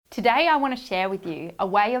Today I want to share with you a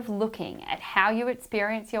way of looking at how you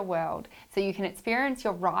experience your world so you can experience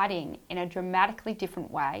your writing in a dramatically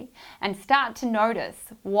different way and start to notice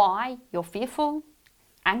why you're fearful,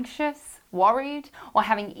 anxious, worried, or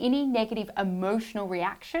having any negative emotional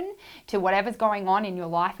reaction to whatever's going on in your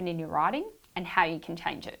life and in your writing, and how you can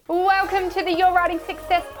change it. Welcome to the Your Writing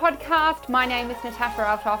Success podcast. My name is Natasha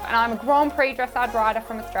Althoff and I'm a Grand Prix dressage writer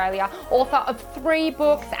from Australia, author of 3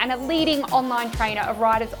 books and a leading online trainer of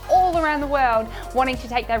writers all around the world wanting to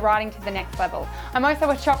take their writing to the next level. I'm also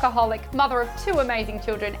a chocoholic, mother of 2 amazing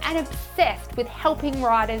children, and obsessed with helping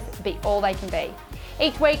writers be all they can be.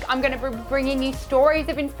 Each week, I'm going to be bringing you stories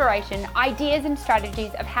of inspiration, ideas and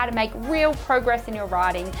strategies of how to make real progress in your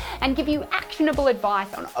writing, and give you actionable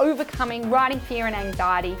advice on overcoming writing fear and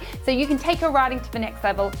anxiety so you can take your writing to the next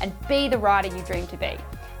level and be the writer you dream to be.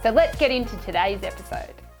 So let's get into today's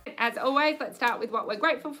episode. As always, let's start with what we're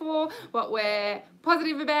grateful for, what we're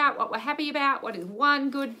positive about, what we're happy about, what is one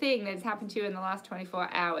good thing that has happened to you in the last 24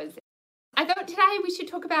 hours. I thought today we should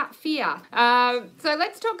talk about fear. So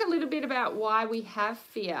let's talk a little bit about why we have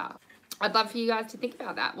fear. I'd love for you guys to think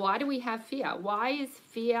about that. Why do we have fear? Why is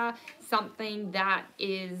fear something that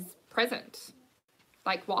is present?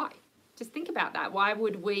 Like, why? Just think about that. Why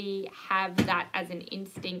would we have that as an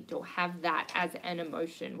instinct or have that as an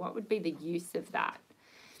emotion? What would be the use of that?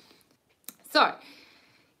 So,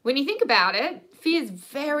 when you think about it, fear is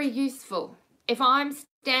very useful. If I'm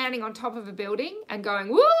standing on top of a building and going,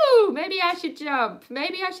 woo, maybe I should jump.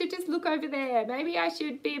 Maybe I should just look over there. Maybe I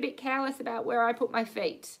should be a bit careless about where I put my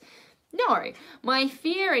feet. No, my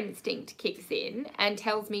fear instinct kicks in and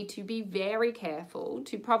tells me to be very careful,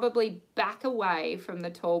 to probably back away from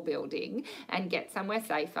the tall building and get somewhere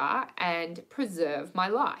safer and preserve my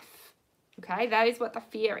life. Okay, that is what the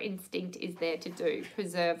fear instinct is there to do,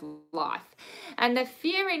 preserve life. And the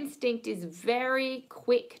fear instinct is very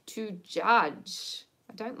quick to judge.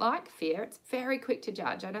 I don't like fear. It's very quick to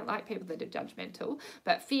judge. I don't like people that are judgmental,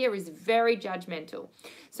 but fear is very judgmental.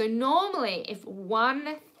 So normally if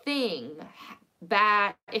one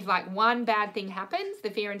bad thing happens, the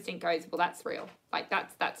fear instinct goes, well, that's real. Like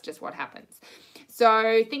that's just what happens.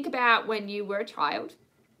 So think about when you were a child,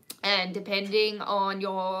 and depending on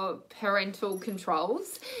your parental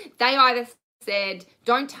controls, they either said,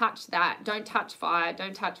 don't touch that, don't touch fire,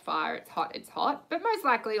 it's hot. But most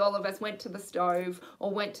likely all of us went to the stove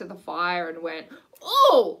or went to the fire and went,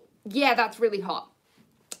 oh, yeah, that's really hot.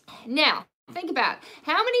 Now, think about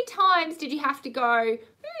how many times did you have to go,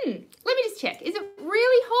 let me just check, is it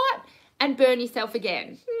really hot? And burn yourself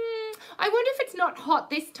again. I wonder if it's not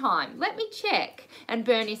hot this time. Let me check and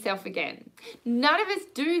burn yourself again. None of us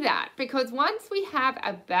do that because once we have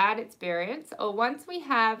a bad experience or once we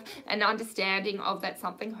have an understanding of that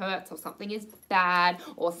something hurts or something is bad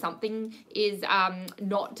or something is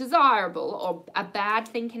not desirable or a bad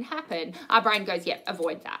thing can happen, our brain goes, yeah,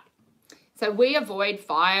 avoid that. So we avoid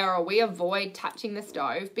fire or we avoid touching the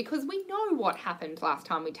stove because we know what happened last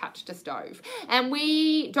time we touched a stove. And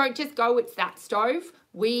we don't just go, it's that stove.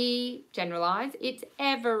 We generalize, it's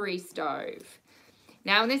every stove.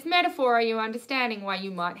 Now in this metaphor, are you understanding why you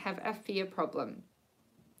might have a fear problem?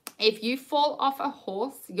 If you fall off a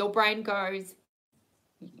horse, your brain goes,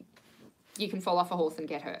 you can fall off a horse and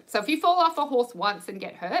get hurt. So if you fall off a horse once and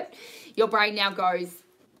get hurt, your brain now goes,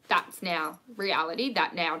 that's now reality.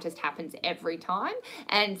 That now just happens every time.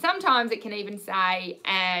 And sometimes it can even say,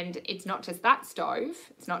 and it's not just that stove,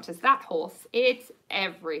 it's not just that horse, it's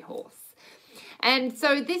every horse. And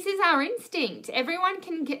so this is our instinct. Everyone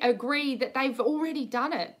can agree that they've already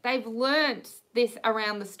done it. They've learnt this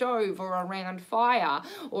around the stove or around fire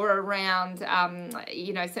or around,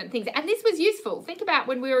 certain things. And this was useful. Think about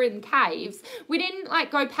when we were in caves. We didn't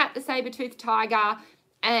go pat the saber-toothed tiger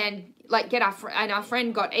and our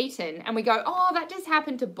friend got eaten and we go, oh, that just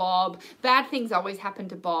happened to Bob. Bad things always happen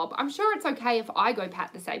to Bob. I'm sure it's okay if I go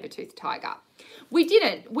pat the saber-toothed tiger. We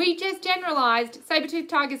didn't. We just generalized saber-toothed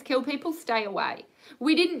tigers kill people, stay away.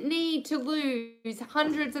 We didn't need to lose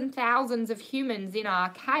hundreds and thousands of humans in our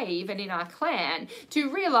cave and in our clan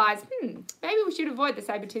to realize, maybe we should avoid the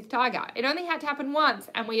saber-toothed tiger. It only had to happen once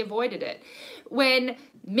and we avoided it. When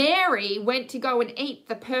Mary went to go and eat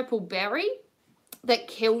the purple berry that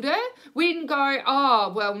killed her, we didn't go,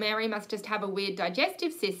 oh, well, Mary must just have a weird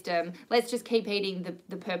digestive system. Let's just keep eating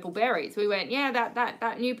the purple berries. We went, yeah,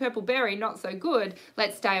 that new purple berry, not so good.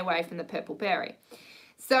 Let's stay away from the purple berry.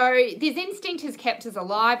 So this instinct has kept us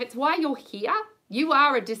alive. It's why you're here. You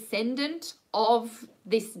are a descendant of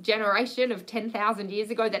this generation of 10,000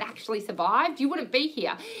 years ago that actually survived. You wouldn't be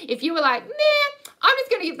here if you were like, I'm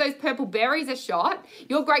just going to give those purple berries a shot.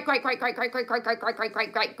 Your great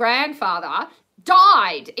grandfather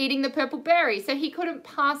died eating the purple berry, so he couldn't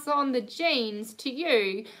pass on the genes to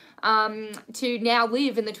you to now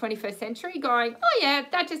live in the 21st century going, oh yeah,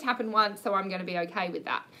 that just happened once, so I'm going to be okay with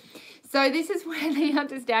that. So this is where the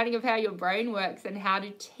understanding of how your brain works and how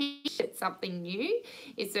to teach it something new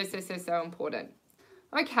is so important.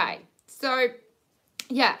 Okay, so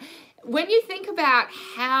yeah, when you think about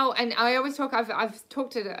how, and I always talk, I've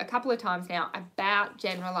talked a couple of times now about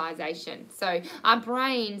generalization. So our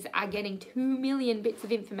brains are getting 2 million bits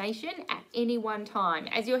of information at any one time.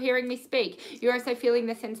 As you're hearing me speak, you're also feeling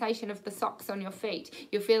the sensation of the socks on your feet.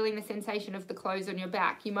 You're feeling the sensation of the clothes on your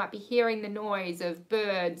back. You might be hearing the noise of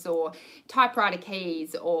birds or typewriter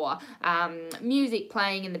keys or music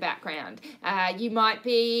playing in the background. You might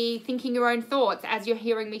be thinking your own thoughts as you're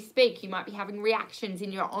hearing me speak. You might be having reactions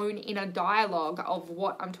in your own inner dialogue of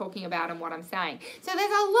what I'm talking about and what I'm saying. So there's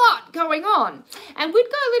a lot going on. And we'd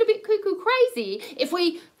go a little bit cuckoo crazy if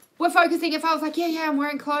we were focusing, if I was like, yeah, I'm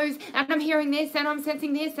wearing clothes and I'm hearing this and I'm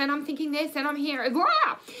sensing this and I'm thinking this and I'm here. Blah!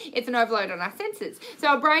 It's an overload on our senses. So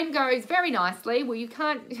our brain goes very nicely, well, you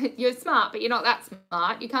can't, you're smart, but you're not that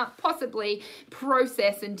smart. You can't possibly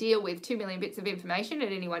process and deal with 2 million bits of information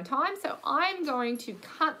at any one time. So I'm going to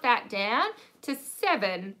cut that down to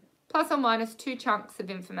 7 plus or minus 2 chunks of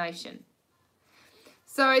information.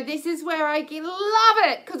 So this is where I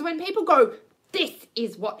love it, because when people go, this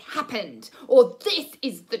is what happened, or this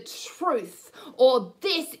is the truth, or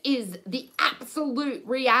this is the absolute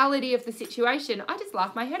reality of the situation, I just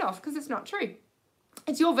laugh my head off because it's not true.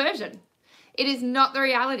 It's your version. It is not the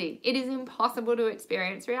reality. It is impossible to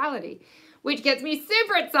experience reality, which gets me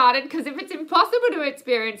super excited, because if it's impossible to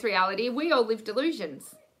experience reality, we all live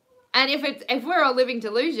delusions. And if we're all living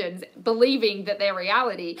delusions, believing that they're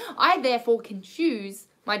reality, I therefore can choose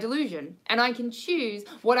my delusion, and I can choose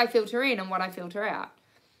what I filter in and what I filter out.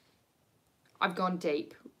 I've gone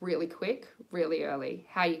deep really quick, really early.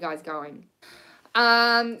 How are you guys going?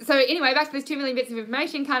 So anyway, back to this 2 million bits of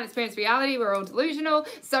information, can't experience reality, we're all delusional.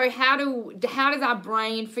 So how does our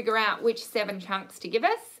brain figure out which 7 chunks to give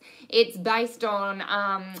us? It's based on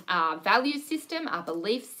our value system, our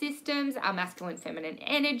belief systems, our masculine, feminine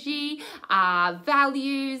energy, our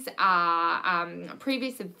values, our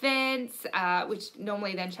previous events, which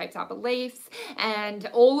normally then shapes our beliefs. And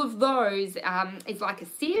all of those is like a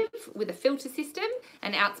sieve with a filter system,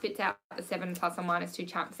 and out spits out the 7 plus or minus 2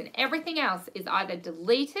 chunks. And everything else is either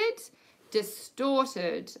deleted,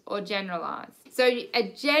 distorted, or generalized. So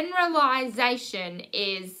a generalization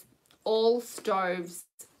is all stoves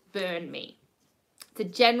burn me. It's a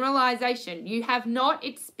generalization. You have not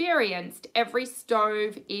experienced every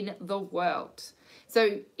stove in the world.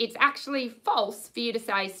 So it's actually false for you to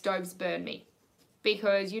say stoves burn me,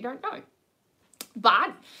 because you don't know.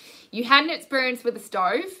 But you had an experience with a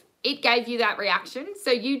stove. It gave you that reaction.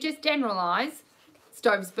 So you just generalize,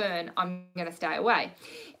 stoves burn, I'm going to stay away.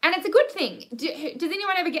 And it's a good thing. Does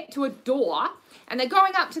anyone ever get to a door and they're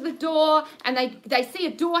going up to the door and they see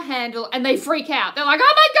a door handle and they freak out? They're like,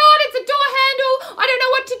 oh my God, it's a door handle. I don't know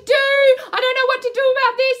what to do. I don't know what to do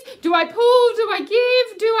about this. Do I pull? Do I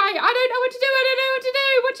give? I don't know what to do. I don't know what to do.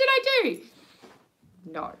 What should I do?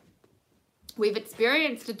 No. We've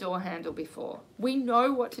experienced a door handle before. We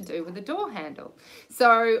know what to do with a door handle.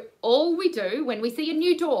 So all we do when we see a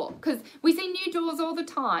new door, because we see new doors all the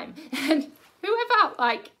time, and whoever,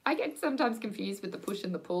 I get sometimes confused with the push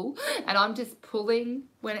and the pull, and I'm just pulling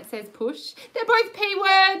when it says push. They're both P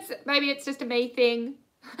words. Maybe it's just a me thing.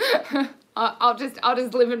 I'll just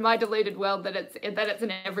live in my deluded world that it's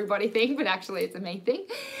an everybody thing, but actually it's a me thing.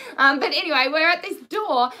 But anyway, we're at this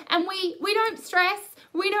door and we don't stress,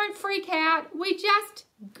 we don't freak out, we just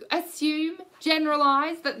assume,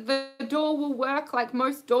 generalize that the door will work like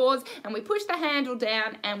most doors, and we push the handle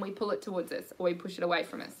down and we pull it towards us, or we push it away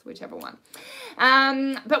from us, whichever one.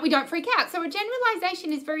 But we don't freak out. So a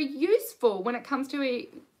generalization is very useful when it comes to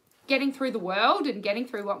getting through the world and getting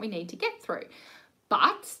through what we need to get through.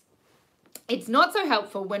 But it's not so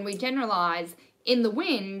helpful when we generalize, in the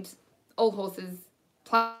wind, all horses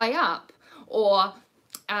play up, or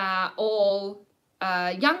all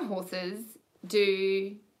young horses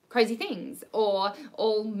do crazy things, or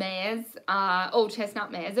all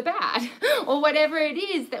chestnut mares are bad, or whatever it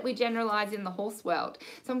is that we generalize in the horse world.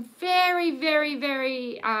 So I'm very, very,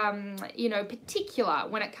 very, particular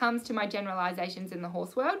when it comes to my generalizations in the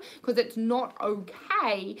horse world, because it's not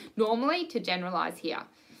okay normally to generalize here.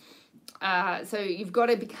 So you've got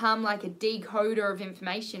to become like a decoder of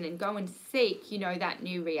information and go and seek, that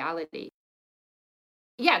new reality.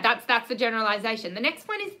 Yeah, that's the generalization. The next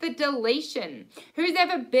one is the deletion. Who's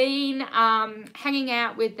ever been hanging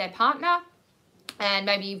out with their partner and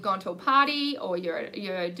maybe you've gone to a party, or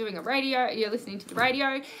you're doing a radio, you're listening to the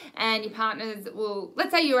radio, and your partners will,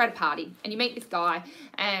 let's say you're at a party and you meet this guy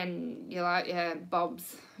and you're like, yeah,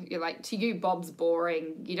 you're like, to you, Bob's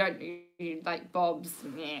boring. You like Bob's,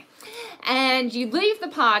 yeah. And you leave the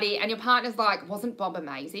party and your partner's like, wasn't Bob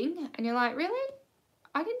amazing? And you're like, really?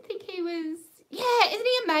 I didn't think he was. Yeah, isn't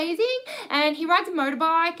he amazing? And he rides a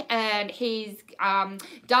motorbike, and he's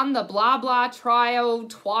done the blah blah trail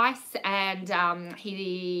twice, and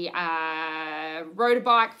he rode a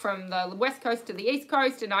bike from the west coast to the east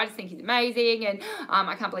coast, and I just think he's amazing, and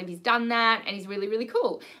I can't believe he's done that, and he's really, really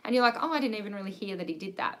cool. And you're like, oh, I didn't even really hear that he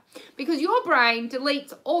did that. Because your brain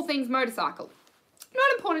deletes all things motorcycle.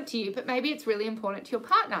 Not important to you, but maybe it's really important to your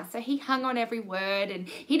partner. So he hung on every word, and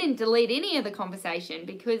he didn't delete any of the conversation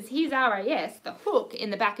because his RAS, the hook in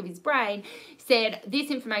the back of his brain, said this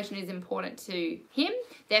information is important to him,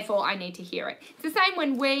 therefore I need to hear it. It's the same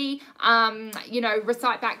when we,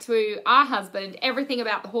 recite back to our husband everything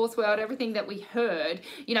about the horse world, everything that we heard.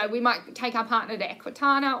 We might take our partner to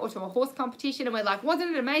Equitana or to a horse competition, and we're like,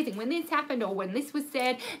 wasn't it amazing when this happened or when this was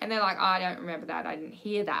said? And they're like, oh, I don't remember that. I didn't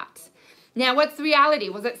hear that. Now, what's the reality?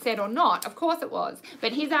 Was it said or not? Of course it was.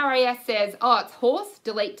 But his RAS says, oh, it's horse,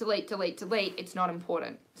 delete, delete, delete, delete. It's not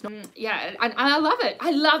important. It's not, yeah, and I love it.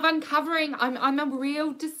 I love uncovering. I'm a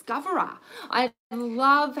real discoverer. I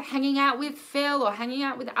love hanging out with Phil or hanging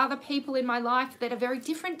out with other people in my life that are very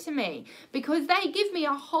different to me, because they give me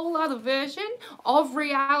a whole other version of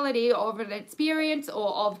reality, of an experience,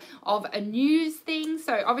 or of a news thing.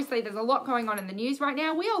 So obviously there's a lot going on in the news right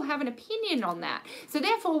now. We all have an opinion on that. So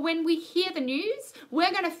therefore, when we hear the news,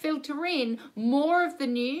 we're going to filter in more of the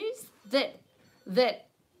news that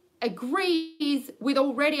agrees with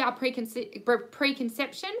already our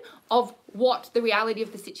preconception of what the reality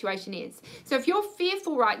of the situation is. So if you're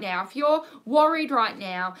fearful right now, if you're worried right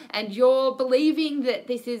now, and you're believing that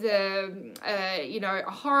this is a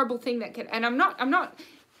horrible thing that can, and I'm not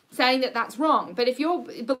saying that that's wrong, but if you're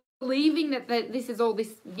believing that this is all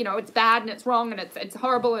this, it's bad and it's wrong and it's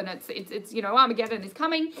horrible and it's Armageddon is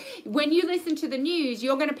coming, when you listen to the news,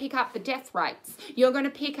 you're going to pick up the death rates. You're going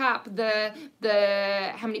to pick up the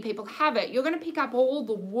how many people have it. You're going to pick up all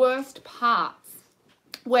the worst parts.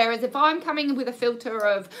 Whereas if I'm coming with a filter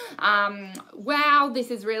of, wow,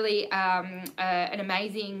 this is really an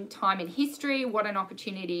amazing time in history, what an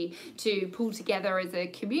opportunity to pull together as a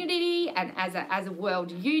community and as a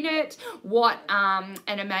world unit, what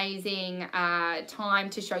an amazing time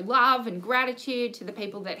to show love and gratitude to the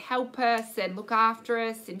people that help us and look after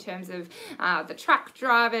us in terms of the truck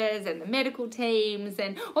drivers and the medical teams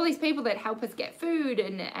and all these people that help us get food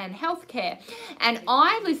and healthcare. And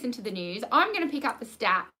I listen to the news, I'm going to pick up the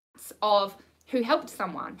stats of who helped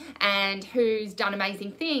someone and who's done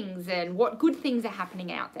amazing things and what good things are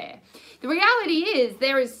happening out there. The reality is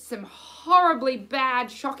there is some horribly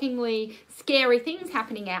bad, shockingly scary things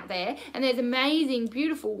happening out there, and there's amazing,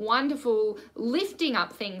 beautiful, wonderful, lifting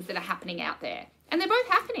up things that are happening out there. And they're both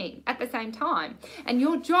happening at the same time. And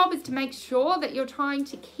your job is to make sure that you're trying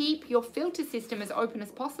to keep your filter system as open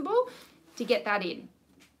as possible to get that in.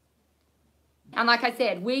 And like I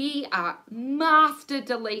said, we are master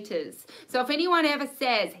deleters. So if anyone ever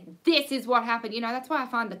says, this is what happened, that's why I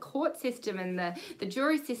find the court system and the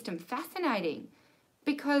jury system fascinating,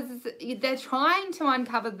 because they're trying to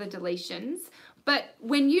uncover the deletions. But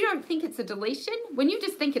when you don't think it's a deletion, when you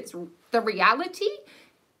just think it's the reality,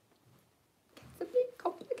 it's a bit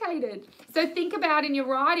complicated. So think about in your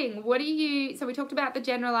writing, so we talked about the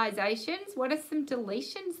generalizations. What are some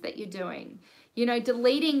deletions that you're doing?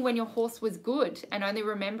 Deleting when your horse was good and only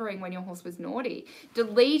remembering when your horse was naughty.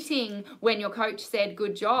 Deleting when your coach said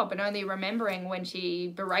good job and only remembering when she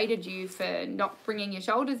berated you for not bringing your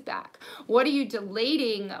shoulders back. What are you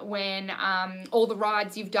deleting when all the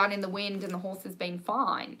rides you've done in the wind and the horse has been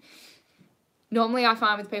fine? Normally I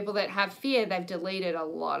find with people that have fear, they've deleted a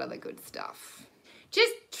lot of the good stuff.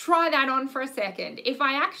 Just try that on for a second. If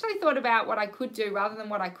I actually thought about what I could do rather than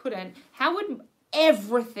what I couldn't, how would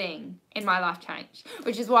everything in my life change?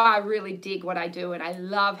 Which is why I really dig what I do, and I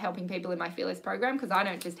love helping people in my Fearless program, because I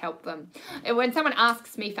don't just help them. And when someone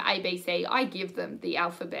asks me for ABC, I give them the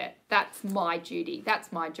alphabet. That's my duty.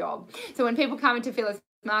 That's my job. So when people come into Fearless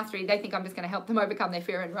Mastery, they think I'm just going to help them overcome their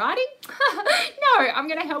fear in riding. No, I'm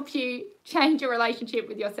going to help you change your relationship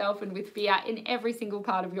with yourself and with fear in every single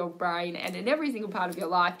part of your brain and in every single part of your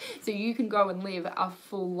life, so you can go and live a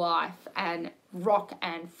full life and rock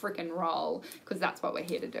and frickin' roll, because that's what we're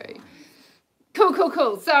here to do.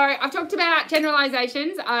 Cool. So I've talked about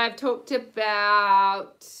generalizations, I've talked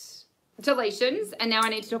about deletions, and now I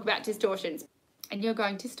need to talk about distortions. And you're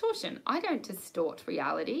going, distortion. I don't distort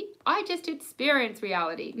reality. I just experience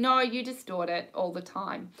reality. No, you distort it all the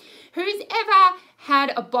time. Who's ever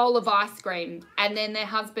had a bowl of ice cream and then their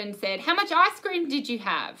husband said, how much ice cream did you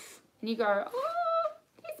have? And you go, oh,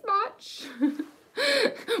 this much.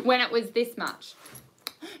 When it was this much.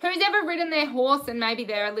 Who's ever ridden their horse and maybe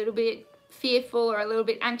they're a little bit fearful or a little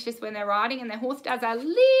bit anxious when they're riding and their horse does a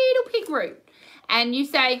little pig root and you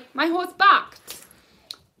say, my horse bucked.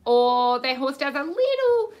 Or their horse does a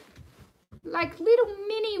little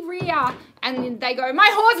mini rear and they go, my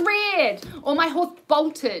horse reared or my horse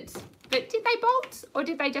bolted. But did they bolt or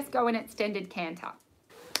did they just go in extended canter?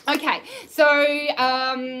 Okay, so,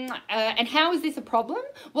 and how is this a problem?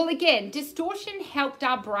 Well, again, distortion helped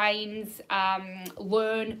our brains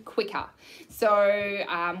learn quicker. So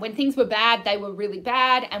when things were bad, they were really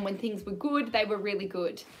bad. And when things were good, they were really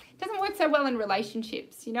good. Doesn't work so well in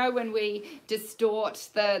relationships. You know, when we distort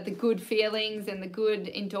the good feelings and the good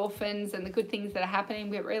endorphins and the good things that are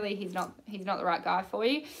happening, but really he's not the right guy for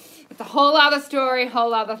you. It's a whole other story,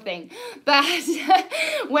 whole other thing. But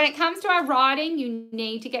when it comes to our writing, you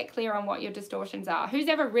need to get clear on what your distortions are. Who's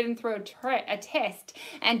ever written through a test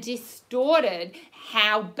and distorted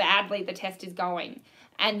how badly the test is going?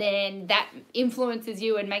 And then that influences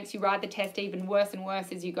you and makes you write the test even worse and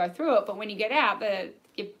worse as you go through it. But when you get out,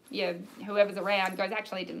 whoever's around goes,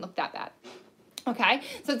 actually, it didn't look that bad. Okay,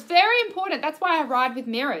 so it's very important. That's why I ride with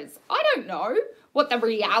mirrors. I don't know what the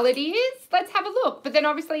reality is. Let's have a look. But then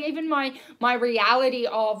obviously even my reality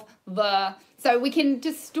of so we can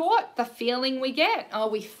distort the feeling we get. Oh,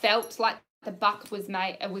 we felt like the buck was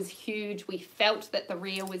huge. We felt that the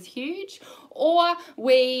rear was huge. Or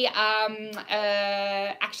we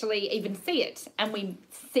actually even see it and we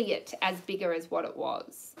see it as bigger as what it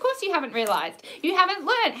was. Of course you haven't realised. You haven't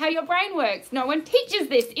learned how your brain works. No one teaches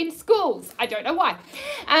this in schools. I don't know why.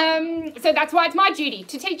 So that's why it's my duty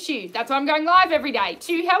to teach you. That's why I'm going live every day,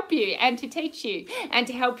 to help you and to teach you and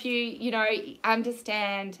to help you,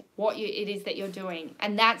 understand what it is that you're doing.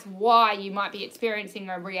 And that's why you might be experiencing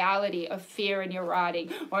a reality of fear in your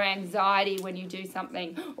writing or anxiety when you do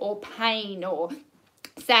something or pain or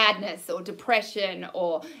sadness or depression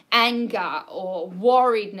or anger or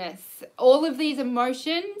worriedness. All of these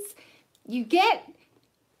emotions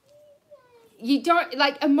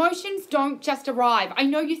emotions don't just arrive. I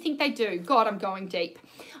know you think they do. God, I'm going deep.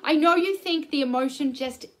 I know you think the emotion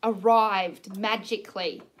just arrived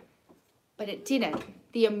magically, but it didn't.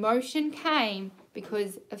 The emotion came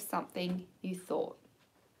because of something you thought.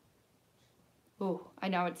 Oh, I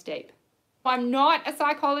know it's deep. I'm not a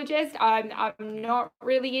psychologist. I'm not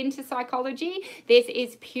really into psychology. This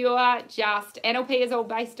is pure just NLP is all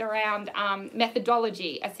based around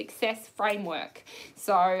methodology, a success framework.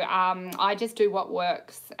 So I just do what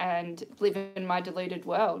works and live in my deluded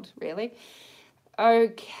world, really.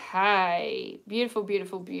 Okay. Beautiful,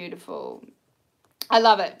 beautiful, beautiful. I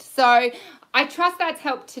love it. So I trust that's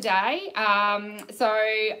helped today. So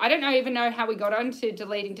I don't even know how we got on to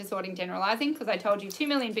deleting, distorting, generalizing, because I told you 2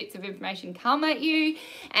 million bits of information come at you,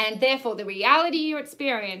 and therefore the reality you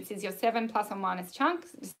experience is your 7 plus or minus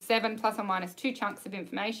chunks, 7 plus or minus 2 chunks of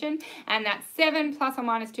information, and that 7 plus or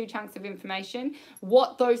minus 2 chunks of information,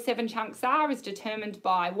 what those 7 chunks are is determined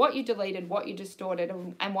by what you deleted, what you distorted,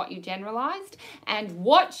 and what you generalized, and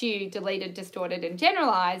what you deleted, distorted, and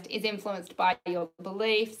generalized is influenced by your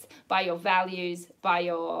beliefs, by your values, by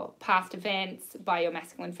your past events, by your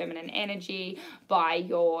masculine, feminine energy, by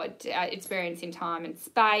your experience in time and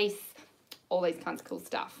space, all these kinds of cool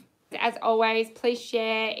stuff. As always, please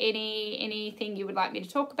share anything you would like me to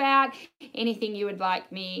talk about, anything you would like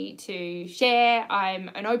me to share. I'm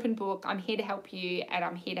an open book. I'm here to help you, and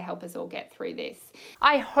I'm here to help us all get through this.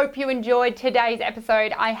 I hope you enjoyed today's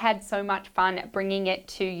episode. I had so much fun bringing it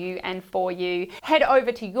to you and for you. Head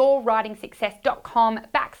over to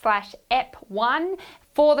yourwritingsuccess.com/ep1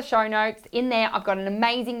 for the show notes. In there, I've got an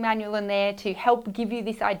amazing manual in there to help give you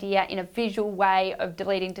this idea in a visual way of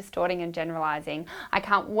deleting, distorting, and generalizing. I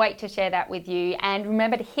can't wait to share that with you. And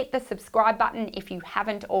remember to hit the subscribe button if you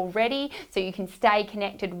haven't already, so you can stay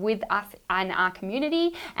connected with us and our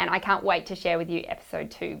community. And I can't wait to share with you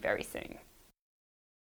episode 2 very soon.